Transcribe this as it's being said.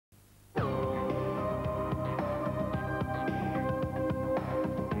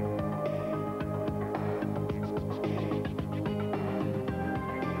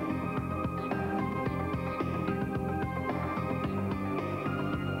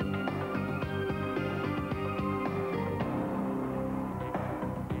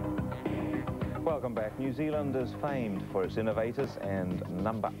Welcome back. New Zealand is famed for its innovators and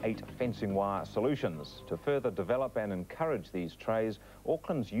 #8 fencing wire solutions. To further develop and encourage these trades,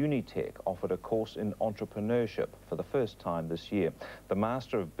 Auckland's Unitec offered a course in entrepreneurship for the first time this year. The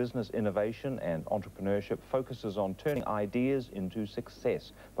Master of Business Innovation and Entrepreneurship focuses on turning ideas into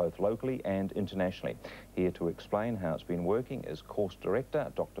success, both locally and internationally. Here to explain how it's been working is Course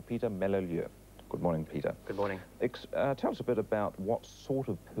Director, Dr. Peter Mellalieu. Good morning, Peter. Good morning. Tell us a bit about what sort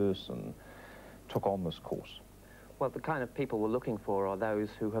of person took on this course. Well, the kind of people we're looking for are those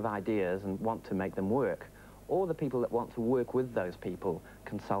who have ideas and want to make them work, or the people that want to work with those people,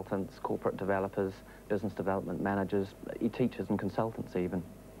 consultants, corporate developers, business development managers, teachers and consultants even.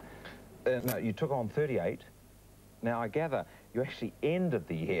 Now, you took on 38. Now, I gather you actually ended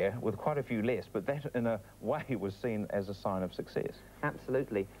the year with quite a few less, but that, in a way, was seen as a sign of success.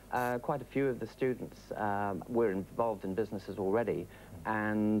 Absolutely. Quite a few of the students were involved in businesses already,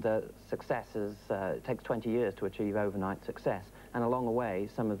 and success is, it takes 20 years to achieve overnight success. And along the way,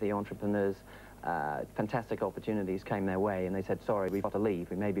 some of the entrepreneurs, fantastic opportunities came their way, and they said, sorry, we've got to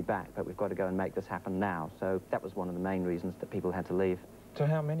leave. We may be back, but we've got to go and make this happen now. So that was one of the main reasons that people had to leave. So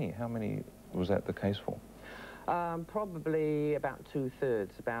how many? How many was that the case for? Probably about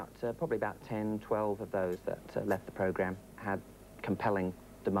two-thirds, probably about 10, 12 of those that left the program had compelling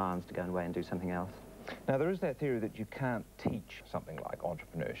demands to go away and do something else. Now, there is that theory that you can't teach something like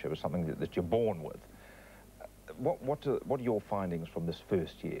entrepreneurship, or something that you're born with. What are your findings from this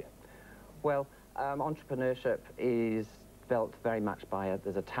first year? Well, entrepreneurship is felt very much by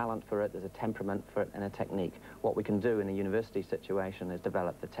there's a talent for it, there's a temperament for it, and a technique. What we can do in a university situation is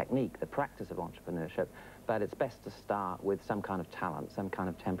develop the technique, the practice of entrepreneurship, but it's best to start with some kind of talent, some kind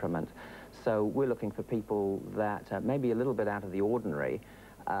of temperament. So we're looking for people that may be a little bit out of the ordinary.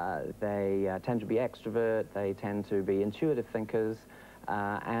 They tend to be extrovert, they tend to be intuitive thinkers,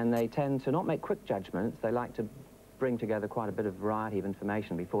 and they tend to not make quick judgments. They like to bring together quite a bit of variety of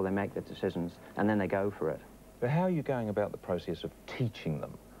information before they make their decisions, and then they go for it. But how are you going about the process of teaching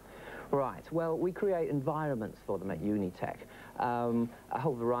them? Right, well, we create environments for them at Unitec. A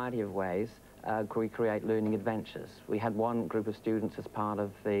whole variety of ways. We create learning adventures. We had one group of students as part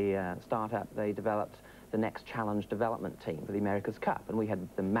of the startup. They developed the next challenge development team for the America's Cup, and we had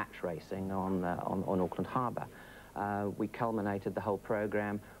the match racing on Auckland Harbour. We culminated the whole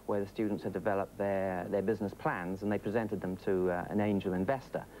program where the students had developed their business plans, and they presented them to an angel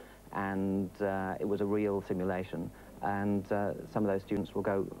investor. And it was a real simulation, and some of those students will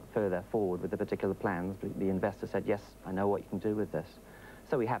go further forward with the particular plans. The investor said, yes, I know what you can do with this.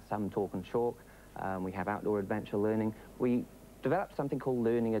 So we have some talk and chalk, we have outdoor adventure learning. We developed something called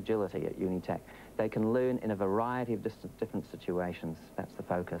learning agility at Unitec. They can learn in a variety of different situations. That's the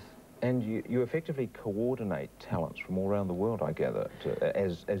focus. And you effectively coordinate talents from all around the world, I gather,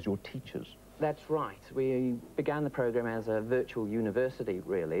 as your teachers. That's right. We began the program as a virtual university,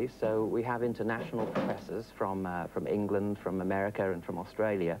 really, so we have international professors from England, from America, and from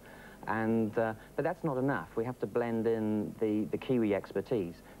Australia. And, but that's not enough. We have to blend in the Kiwi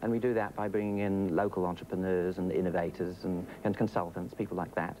expertise, and we do that by bringing in local entrepreneurs and innovators and consultants, people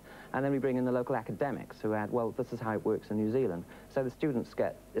like that. And then we bring in the local academics who add, well, this is how it works in New Zealand. So the students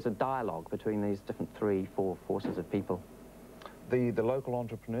it's a dialogue between these different 3-4 forces of people. The local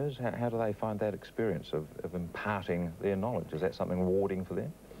entrepreneurs, how do they find that experience of imparting their knowledge? Is that something rewarding for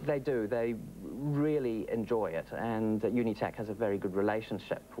them? They do. They really enjoy it, and Unitec has a very good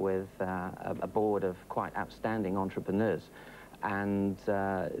relationship with a board of quite outstanding entrepreneurs, and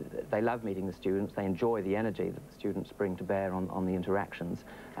they love meeting the students. They enjoy the energy that the students bring to bear on the interactions,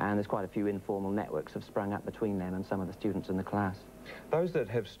 and there's quite a few informal networks have sprung up between them and some of the students in the class. Those that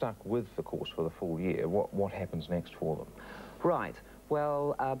have stuck with the course for the full year, what happens next for them? Right.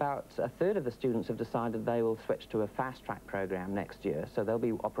 Well, about a third of the students have decided they will switch to a fast-track program next year, so they'll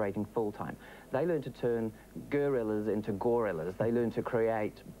be operating full-time. They learn to turn gorillas into gorillas. They learn to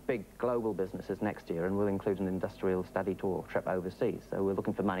create big global businesses next year, and we'll include an industrial study tour trip overseas, so we're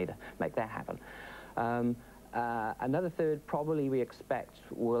looking for money to make that happen. Another third, probably we expect,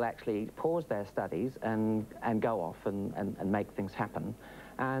 will actually pause their studies and go off and make things happen.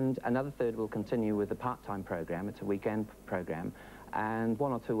 And another third will continue with the part-time program. It's a weekend program. And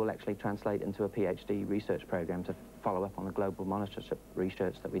 1 or 2 will actually translate into a PhD research program to follow up on the global monitorship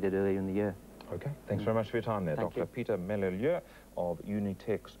research that we did earlier in the year. Okay, thanks very much for your time there, Thank Dr. you. Peter Mellalieu of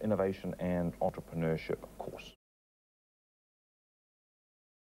Unitec's Innovation and Entrepreneurship course.